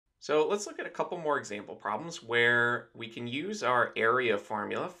So let's look at a couple more example problems where we can use our area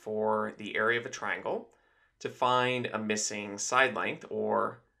formula for the area of a triangle to find a missing side length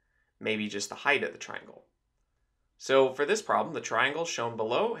or maybe just the height of the triangle. So for this problem, the triangle shown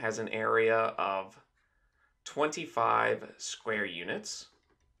below has an area of 25 square units,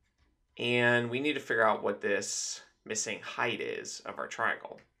 and we need to figure out what this missing height is of our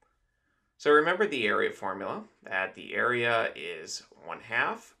triangle. So remember the area formula, that the area is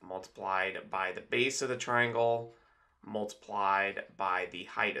 1/2 multiplied by the base of the triangle multiplied by the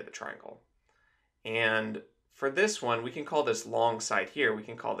height of the triangle. And for this one, we can call this long side here, we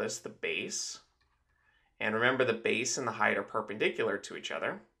can call this the base. And remember the base and the height are perpendicular to each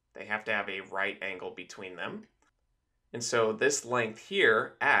other. They have to have a right angle between them. And so this length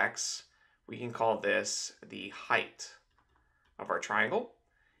here, x, we can call this the height of our triangle.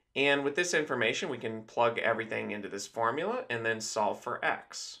 And with this information, we can plug everything into this formula and then solve for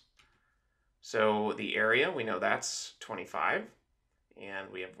x. So the area, we know that's 25.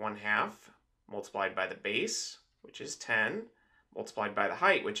 And we have 1/2 multiplied by the base, which is 10, multiplied by the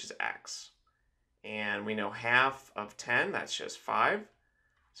height, which is x. And we know half of 10, that's just 5.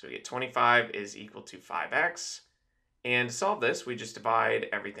 So we get 25 is equal to 5x. And to solve this, we just divide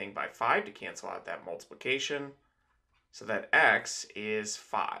everything by 5 to cancel out that multiplication. So that x is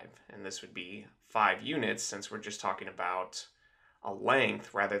 5, and this would be 5 units since we're just talking about a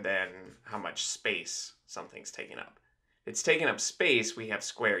length rather than how much space something's taking up. If it's taking up space, we have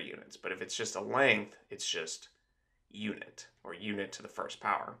square units, but if it's just a length, it's just unit, or unit to the first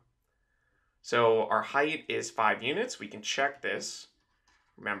power. So our height is 5 units. We can check this,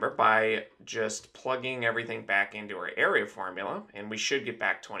 remember, by just plugging everything back into our area formula, and we should get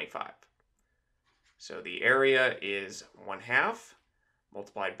back 25. So the area is 1/2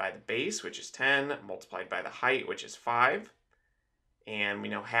 multiplied by the base, which is 10, multiplied by the height, which is 5. And we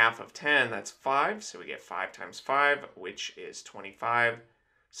know half of 10, that's 5. So we get 5 times 5, which is 25.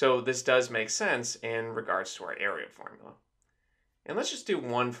 So this does make sense in regards to our area formula. And let's just do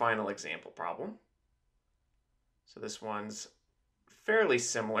one final example problem. So this one's fairly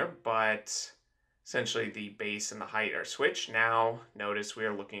similar, but essentially the base and the height are switched. Now notice we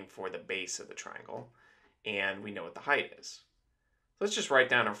are looking for the base of the triangle and we know what the height is. Let's just write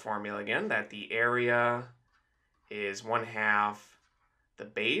down our formula again, that the area is 1/2 the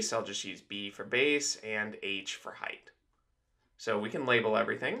base. I'll just use b for base and h for height. So we can label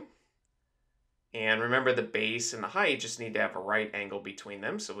everything. And remember the base and the height just need to have a right angle between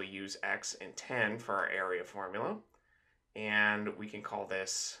them. So we'll use x and 10 for our area formula. And we can call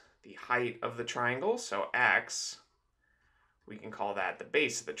this the height of the triangle. So x, we can call that the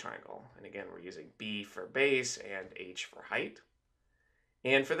base of the triangle. And again, we're using b for base and h for height.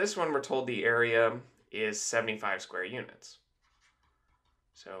 And for this one, we're told the area is 75 square units.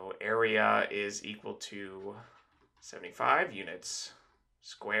 So area is equal to 75 units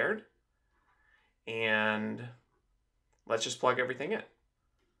squared. And let's just plug everything in.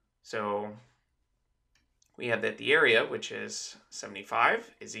 So we have that the area, which is 75,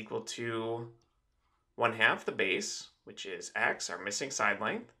 is equal to 1/2 the base, which is x, our missing side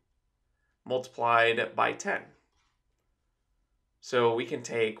length, multiplied by 10. So we can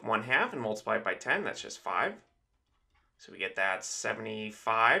take 1/2 and multiply it by 10, that's just 5. So we get that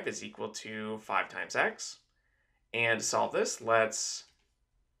 75 is equal to 5 times x. And to solve this, let's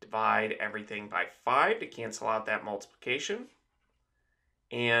divide everything by 5 to cancel out that multiplication.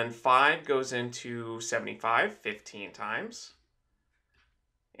 And 5 goes into 75 15 times.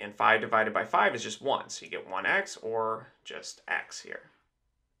 And 5 divided by 5 is just 1. So you get 1x or just x here.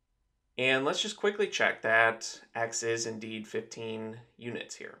 And let's just quickly check that x is indeed 15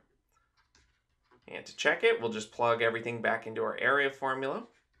 units here. And to check it, we'll just plug everything back into our area formula.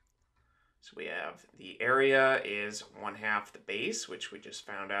 So we have the area is 1/2 the base, which we just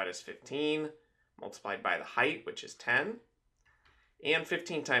found out is 15, multiplied by the height, which is 10. And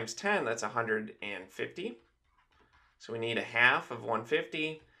 15 times 10, that's 150. So we need 1/2 of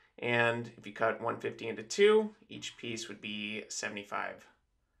 150. And if you cut 150 into 2, each piece would be 75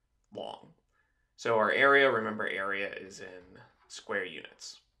 long. So our area, remember area is in square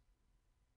units.